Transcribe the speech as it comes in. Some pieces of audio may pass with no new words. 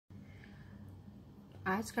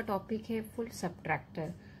आज का टॉपिक है full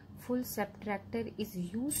subtractor. Full subtractor is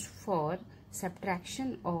used for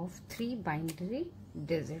subtraction of 3 binary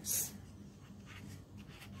digits.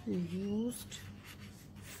 Used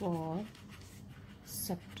for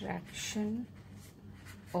subtraction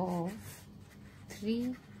of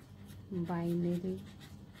 3 binary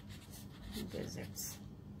digits.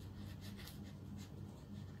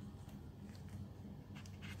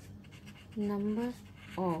 Number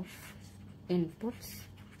of inputs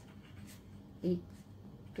 1,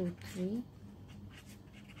 2, 3.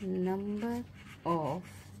 Number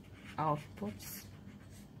of outputs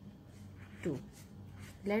 2.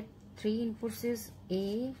 Let 3 inputs is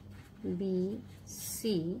A, B,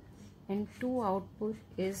 C and 2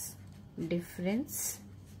 output is difference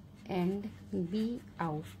and B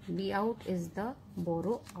out. B out is the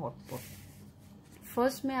borrow output.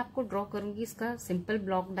 First मैं आपको draw करूंगी इसका simple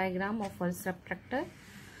block diagram of full subtractor.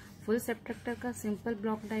 Full subtractor का simple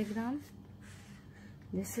block diagram.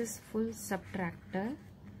 This is full subtractor.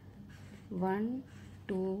 1,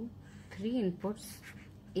 2, 3 inputs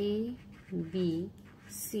A, B,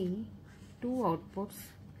 C, 2 outputs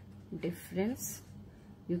difference.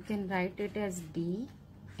 You can write it as D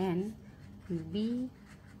and B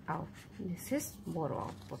out. This is borrow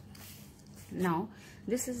output. Now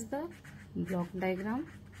this is the block diagram.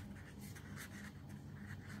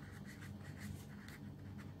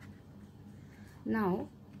 Now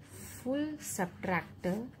full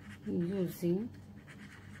subtractor using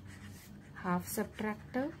half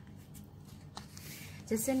subtractor।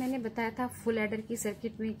 जैसे मैंने बताया था full adder की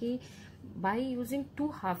circuit में कि by using 2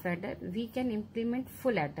 half adder we can implement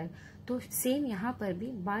full adder, तो same यहाँ पर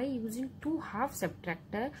भी बाय यूजिंग 2 हाफ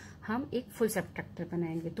सबट्रैक्टर हम एक फुल सबट्रैक्टर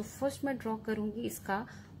बनाएंगे। तो फर्स्ट मैं ड्रॉ करूंगी इसका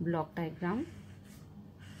block diagram.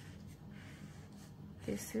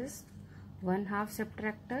 This is 1 half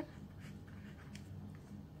subtractor.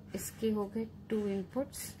 इसके हो गए 2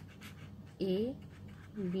 inputs A,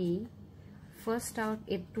 B। First out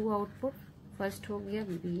 2 output, first हो गया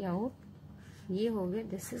B आउट, ये हो गया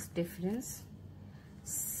this is difference.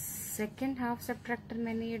 Second half subtractor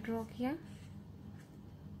मैंने ये ड्रॉ किया।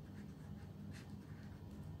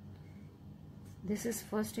 This is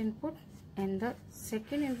first input and the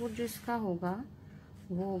second input जो इसका होगा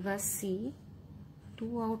वो होगा C,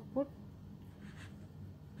 2 output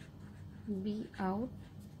B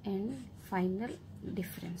out and final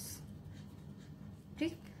difference.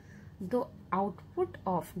 ठीक, the output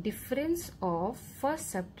of difference of first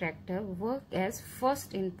subtractor work as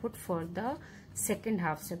first input for the second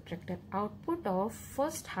half subtractor. Output of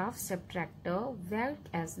first half subtractor work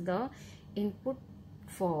as the input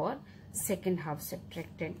for second half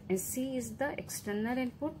subtractor and C is the external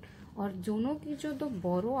input। और दोनों की जो दो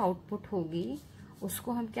borrow output होगी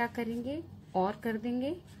उसको हम क्या करेंगे और कर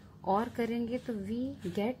देंगे, और करेंगे तो we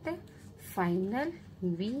get final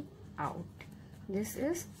B out। This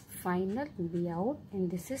is final B out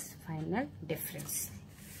and this is final difference।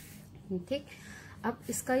 ठीक, अब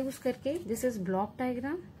इसका यूज करके this is block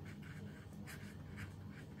diagram.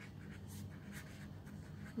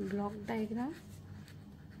 Block diagram.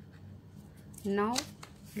 Now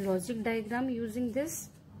logic diagram using this.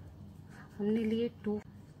 हमने लिए 2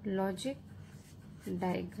 logic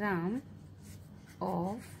diagram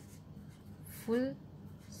of full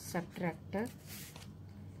subtractor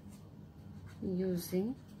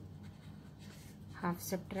using half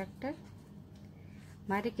subtractor.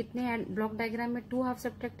 हमारे कितने block diagram में 2 half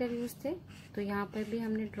subtractor use थे, तो यहाँ पर भी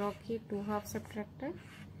हमने ड्रॉ किए 2 हाफ सबट्रैक्टर।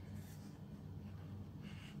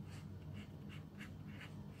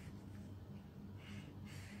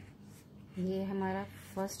 ये हमारा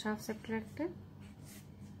first half subtractor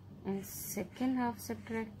and second half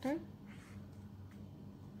subtractor.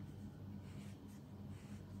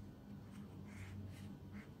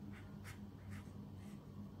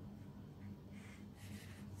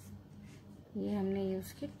 ये हमने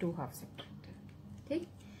यूज की 2 हाफ सबट्रैक्टर। ठीक,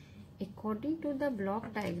 according to the block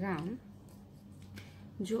diagram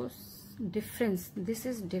जो difference, this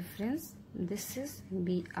is difference, this is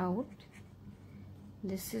B out,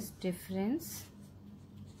 this is difference,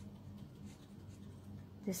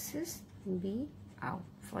 this is B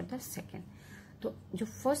out for the second. तो जो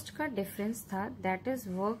first का difference था that is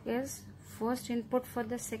work as first input for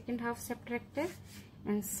the second half subtractor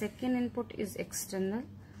and second input is external.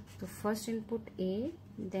 So first input A,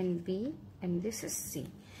 then B and this is C.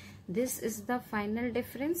 This is the final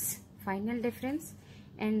difference,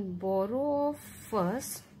 and borrow of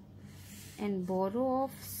first and borrow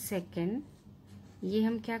of second, ये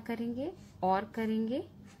हम क्या करेंगे और करेंगे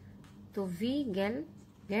तो we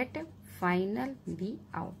get final B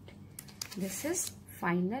out. This is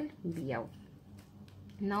final B out.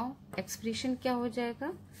 Now expression क्या हो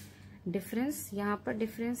जाएगा, डिफरेंस, यहाँ पर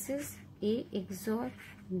difference is a XOR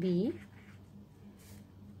B,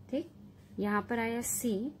 ठीक। यहाँ पर आया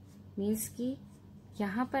C, मीन्स कि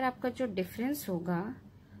यहाँ पर आपका जो डिफरेंस होगा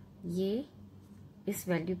ये इस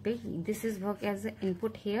वैल्यू पे, this is work as a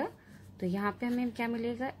input hair, तो यहाँ पे हमें क्या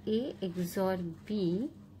मिलेगा, A XOR B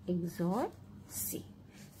XOR C,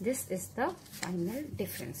 this is the final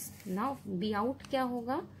difference. Now be out क्या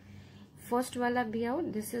होगा, फर्स्ट वाला be out,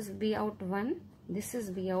 this is be out 1, this is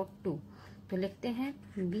be out 2, तो लिखते हैं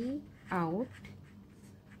be out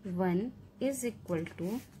 1 is equal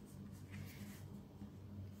to,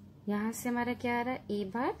 यहां से हमारा क्या आ रहा है, ए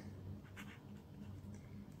बार,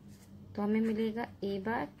 तो हमें मिलेगा ए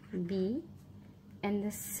बार बी, एंड द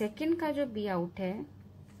सेकेंड का जो बी आउट है,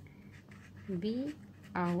 be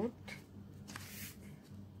out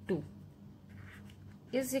 2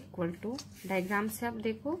 is equal to, diagram से आप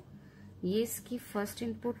देखो, ये इसकी फर्स्ट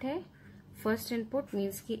इनपुट है, फर्स्ट इनपुट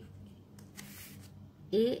मीन्स कि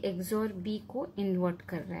A XOR B को इन्वर्ट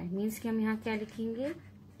कर रहा है, मीन्स कि हम यहाँ क्या लिखेंगे,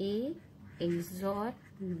 A XOR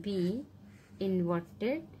B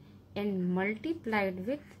inverted and multiplied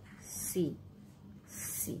with C,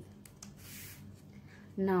 C।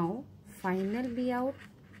 Now final B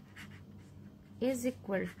out is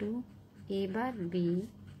equal to A bar B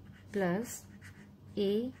plus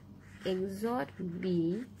A XOR B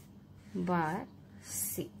bar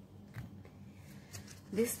C.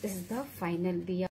 This is the final B.